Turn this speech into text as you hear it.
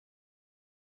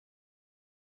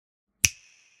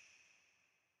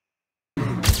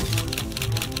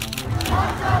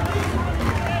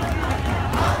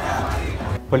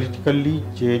Politically,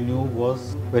 JNU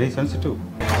was very sensitive.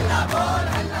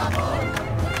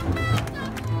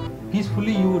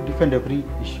 Peacefully, you defend every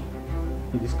issue.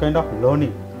 This kind of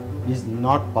learning is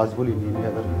not possible in any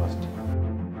other university.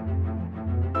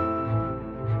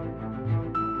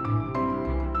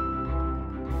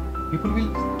 People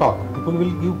will talk, people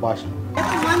will give bhashan.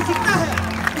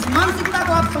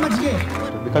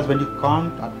 Because when you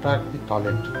can't attract the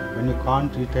talent, when you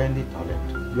can't retain the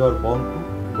talent, you are bound to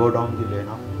go down the lane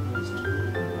of history.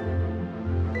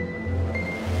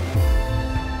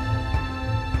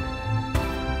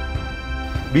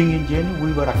 Being in JNU,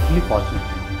 we were actually fortunate.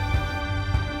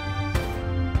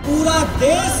 पूरा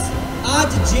देश आज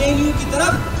JNU की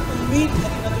तरफ उम्मीद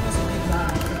भरी नजरों से देख रहा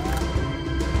है.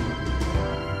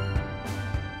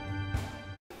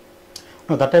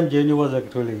 No, that time JNU was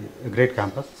actually a great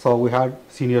campus. So we had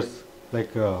seniors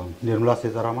like Nirmala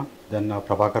Sitaraman, then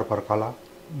Prabhakar Parkala.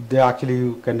 They actually,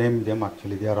 you can name them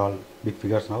actually, they are all big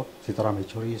figures now. Sitaram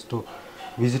Yechuri used to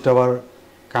visit our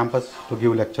campus to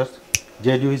give lectures.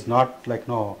 JNU is not like,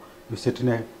 no, you sit in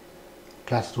a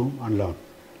classroom and learn.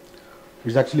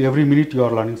 It's actually every minute you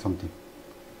are learning something.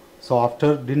 So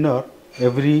after dinner,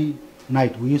 every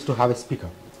night we used to have a speaker.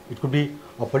 It could be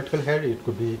a political head, it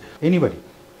could be anybody.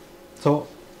 So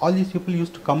all these people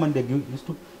used to come and they used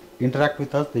to interact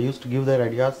with us. They used to give their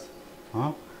ideas,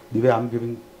 the way I'm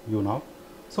giving you now.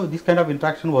 So this kind of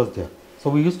interaction was there. So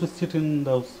we used to sit in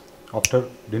those after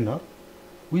dinner.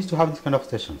 We used to have this kind of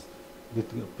sessions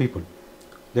with people.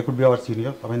 They could be our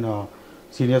seniors.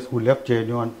 Seniors who left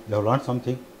JNU and they have learned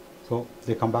something. So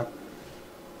they come back.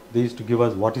 They used to give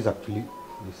us what is actually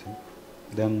this thing.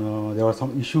 Then there were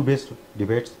some issue-based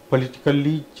debates.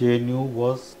 Politically, JNU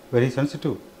was very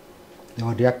sensitive. They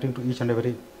were reacting to each and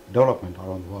every development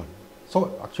around the world.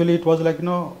 So actually, it was like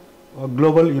a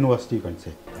global university, you can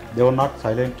say. They were not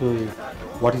silent to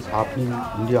what is happening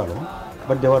in India alone,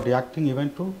 but they were reacting even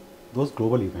to those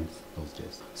global events those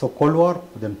days. So Cold War,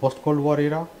 then post-Cold War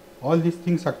era, all these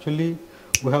things actually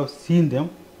we have seen them,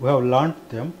 we have learned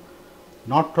them,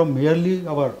 not from merely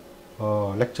our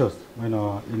lectures in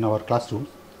our classrooms,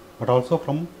 but also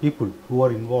from people who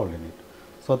were involved in it.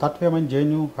 So that way,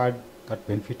 JNU had that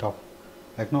benefit of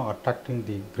attracting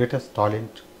the greatest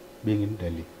talent being in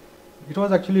Delhi. It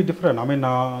was actually different.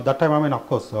 That time, of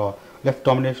course, left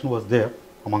domination was there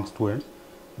among students,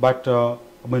 but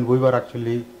we were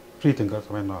actually free thinkers.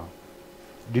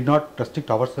 Did not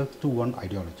restrict ourselves to one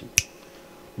ideology.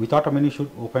 We thought, we should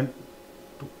open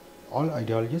to all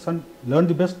ideologies and learn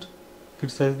the best,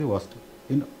 criticize the worst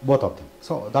in both of them.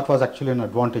 So that was actually an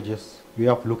advantageous way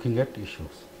of looking at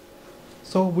issues.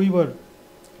 So we were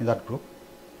in that group,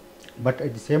 but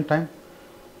at the same time,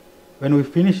 when we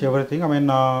finish everything,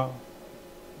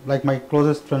 like my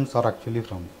closest friends are actually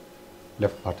from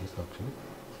left parties actually,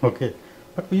 okay,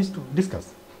 but we used to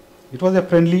discuss. It was a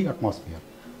friendly atmosphere,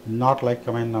 not like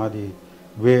the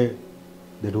way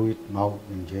they do it now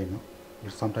in JNU.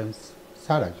 It's sometimes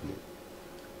sad actually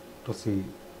to see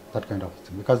that kind of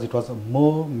thing, because it was a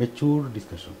more mature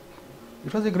discussion.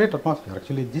 It was a great atmosphere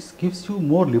actually. This gives you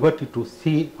more liberty to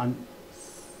see and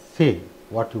say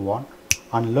what you want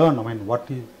and learn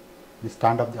what is the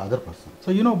stand of the other person. So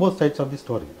you know both sides of the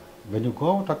story. When you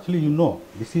go out, actually you know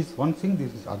this is one thing,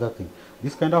 this is other thing.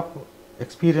 This kind of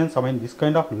experience, this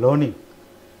kind of learning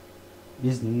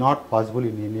is not possible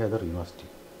in any other university.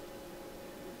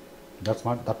 That's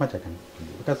not that much I can tell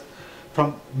you, because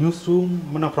from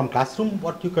newsroom, from classroom,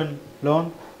 what you can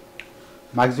learn,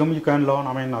 maximum you can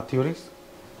learn, theories,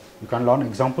 you can learn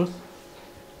examples,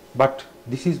 but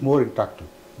this is more interactive.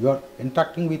 You are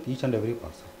interacting with each and every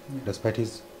person, despite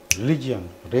his religion,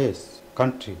 race,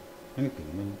 country,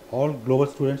 anything. All global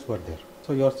students were there.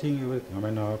 So you are seeing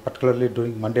everything. Particularly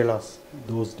during Mandela's,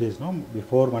 those days,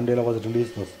 before Mandela was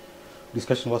released, those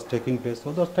discussion was taking place.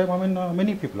 So those time,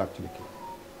 many people actually came.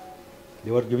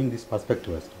 They were giving this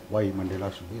perspective as to why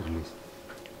Mandela should be released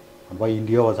and why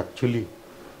India was actually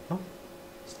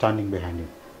standing behind him.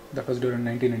 That was during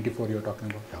 1994 you were talking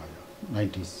about? Yeah.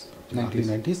 90s.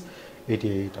 90s,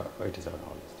 88, 87,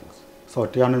 all these things. So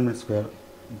Tiananmen Square,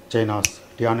 China's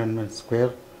Tiananmen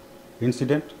Square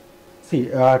incident. See,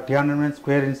 Tiananmen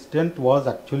Square incident was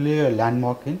actually a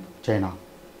landmark in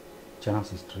China's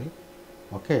history.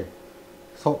 Okay.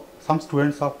 So some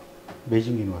students of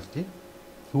Beijing University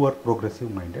who were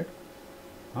progressive minded,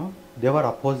 they were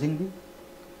opposing the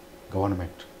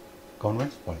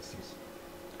government's policies.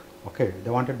 Okay, they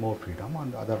wanted more freedom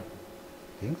and other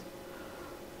things.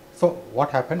 So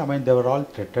what happened? They were all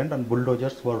threatened and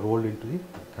bulldozers were rolled into the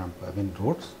camp,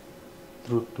 roads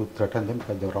to threaten them,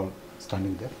 because they were all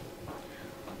standing there.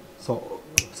 So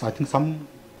I think some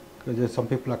because some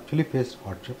people actually faced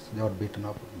hardships. They were beaten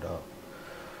up,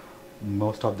 and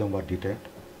most of them were detained.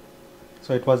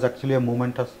 So it was actually a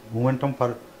momentum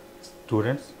for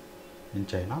students in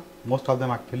China. Most of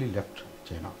them actually left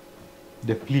China.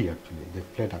 They fled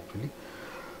actually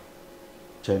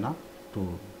China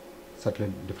to settle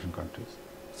in different countries.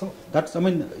 So that's,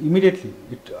 immediately,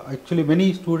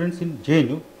 many students in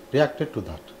JNU reacted to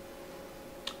that.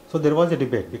 So there was a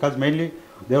debate, because mainly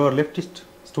there were leftist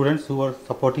students who were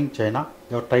supporting China.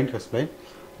 They were trying to explain.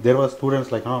 There were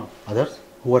students like others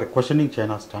who were questioning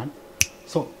China's stand.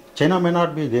 So China may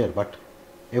not be there, but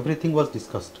everything was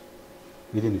discussed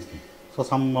within this thing. So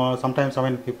sometimes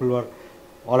people were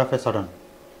all of a sudden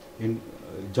in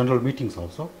general meetings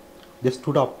also, they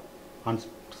stood up and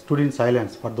stood in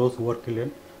silence for those who were killed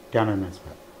in Tiananmen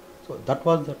Square. So that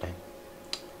was the time.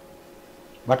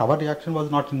 But our reaction was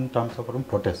not in terms of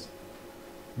protest.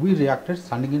 We reacted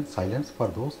standing in silence for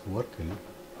those who were killed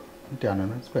in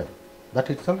Tiananmen Square. That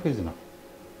itself is enough.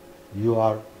 You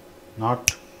are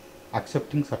not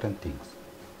accepting certain things.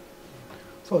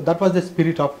 So that was the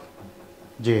spirit of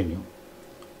JNU.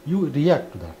 You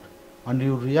react to that, and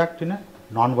you react in a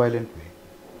non-violent way.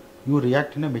 You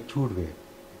react in a matured way.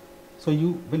 So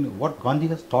what Gandhi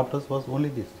has taught us was only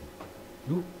this thing.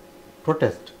 You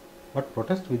protest, but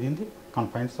protest within the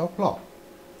confines of law.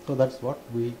 So that's what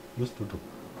we used to do.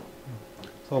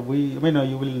 So you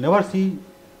will never see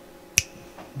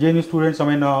JNU students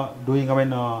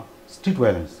doing street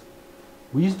violence.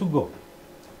 We used to go.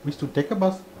 We used to take a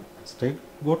bus, straight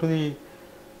go to the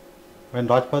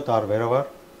Rajpath or wherever,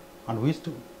 and we used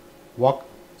to walk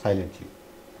silently.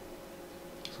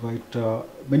 So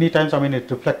it many times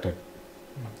it reflected.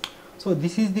 So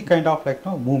this is the kind of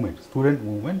movement, student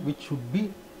movement, which should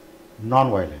be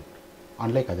non-violent,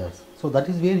 unlike others. So that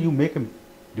is where you make a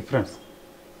difference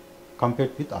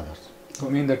compared with others. So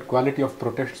you mean that quality of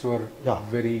protests were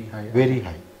very high? Very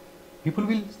high. People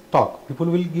will talk, people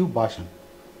will give bhashan,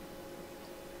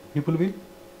 people will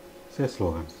say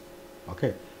slogans.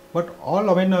 Okay. But all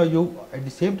you at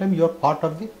the same time you are part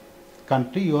of the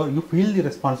country, you feel the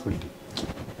responsibility.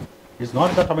 It's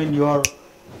not that you are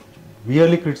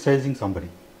merely criticizing somebody.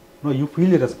 No, you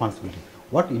feel the responsibility.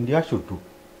 What India should do.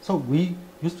 So we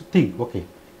used to think, okay,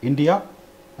 India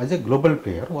as a global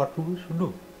player, what we should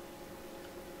do.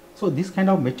 So this kind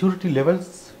of maturity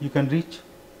levels you can reach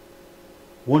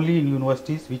only in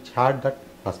universities which had that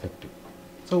perspective.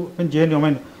 So when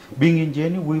JNU, being in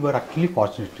JNU, we were actually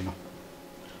fortunate enough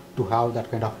to have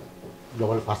that kind of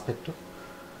global perspective.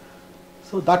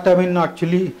 So that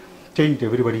actually changed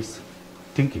everybody's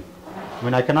thinking.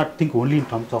 I cannot think only in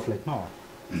terms of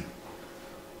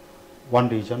one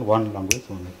region, one language,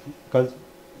 because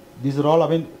these are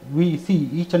all, we see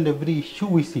each and every issue,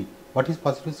 we see what is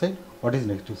positive side, what is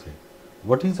negative side,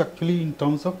 what is actually in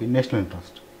terms of national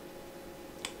interest.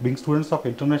 Being students of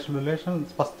international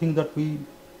relations, first thing that we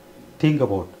think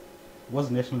about was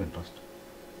national interest.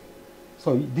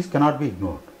 So this cannot be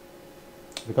ignored,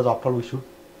 because after all we should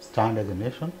stand as a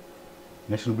nation.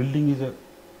 Nation building is a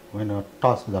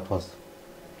task that was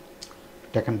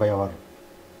taken by our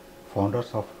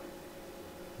founders of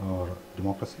our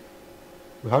democracy.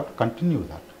 We have to continue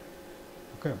that.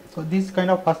 Okay. So this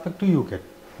kind of perspective you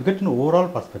get an overall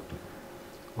perspective.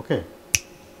 Okay.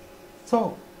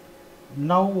 So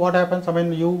now what happens?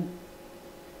 You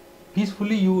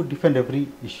peacefully you defend every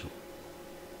issue.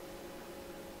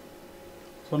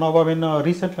 So now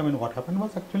recently what happened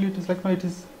was actually it is it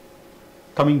is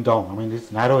coming down.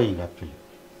 It's narrowing actually.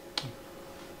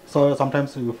 So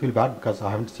sometimes you feel bad because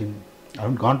I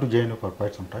haven't gone to JNU for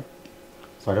quite some time.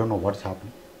 So I don't know what's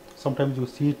happening. Sometimes you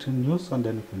see it in news and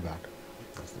then you feel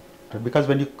bad. Because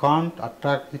when you can't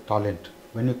attract the talent,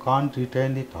 when you can't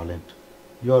retain the talent,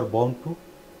 you are bound to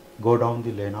go down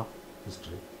the lane of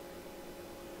history.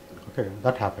 Okay,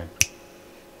 that happened.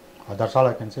 That's all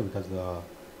I can say, because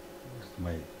it's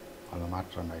my alma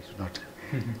mater and I should not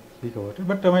speak about it.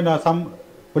 But some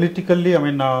politically,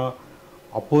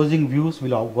 opposing views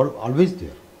were always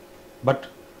there. But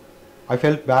I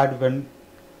felt bad when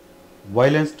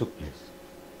violence took place.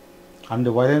 And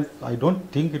the violence, I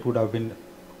don't think it would have been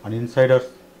an insider's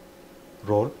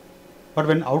role. But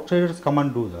when outsiders come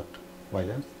and do that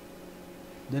violence,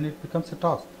 then it becomes a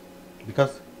task.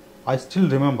 Because I still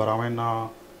remember,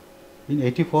 in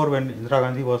 84 when Indira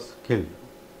Gandhi was killed,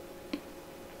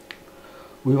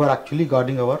 we were actually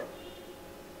guarding our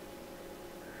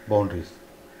boundaries.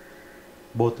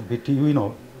 Both,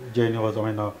 JNU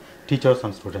was, teachers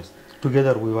and students.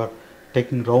 Together we were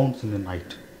taking rounds in the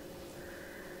night,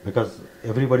 because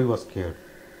everybody was scared.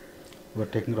 We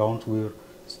were taking rounds, we were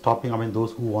stopping,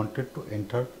 those who wanted to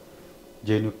enter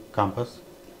JNU campus,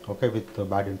 okay, with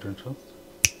bad intentions.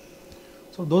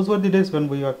 So those were the days when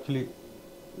we actually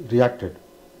reacted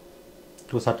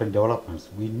to certain developments.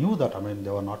 We knew that, I mean,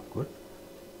 they were not good.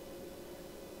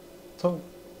 So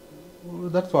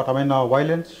that's what, I mean,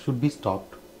 violence should be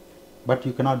stopped, but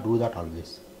you cannot do that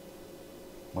always.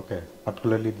 Okay,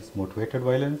 particularly this motivated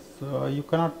violence, you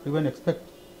cannot even expect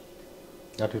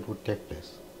that it would take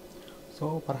place.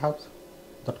 So perhaps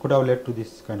that could have led to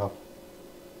this kind of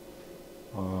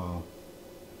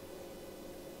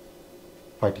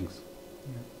fightings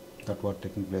that were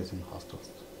taking place in hostels.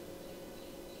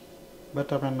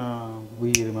 But I mean,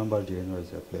 we remember JNU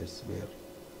as a place where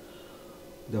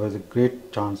there was a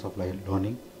great chance of like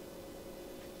learning,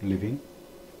 living,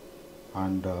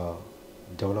 and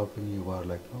developing your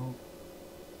like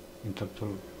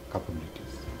intellectual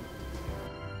capabilities.